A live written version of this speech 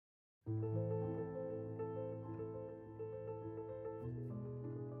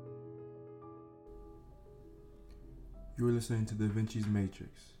You're listening to Da Vinci's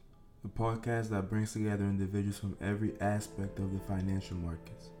Matrix, the podcast that brings together individuals from every aspect of the financial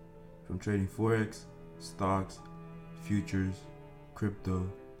markets, from trading forex, stocks, futures, crypto,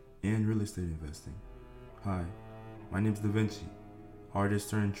 and real estate investing. Hi, my name's Da Vinci, artist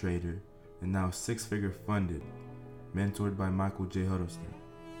turned trader, and now six-figure funded, mentored by Michael J. Huddleston.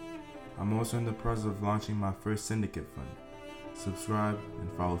 I'm also in the process of launching my first syndicate fund. Subscribe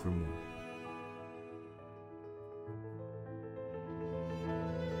and follow for more.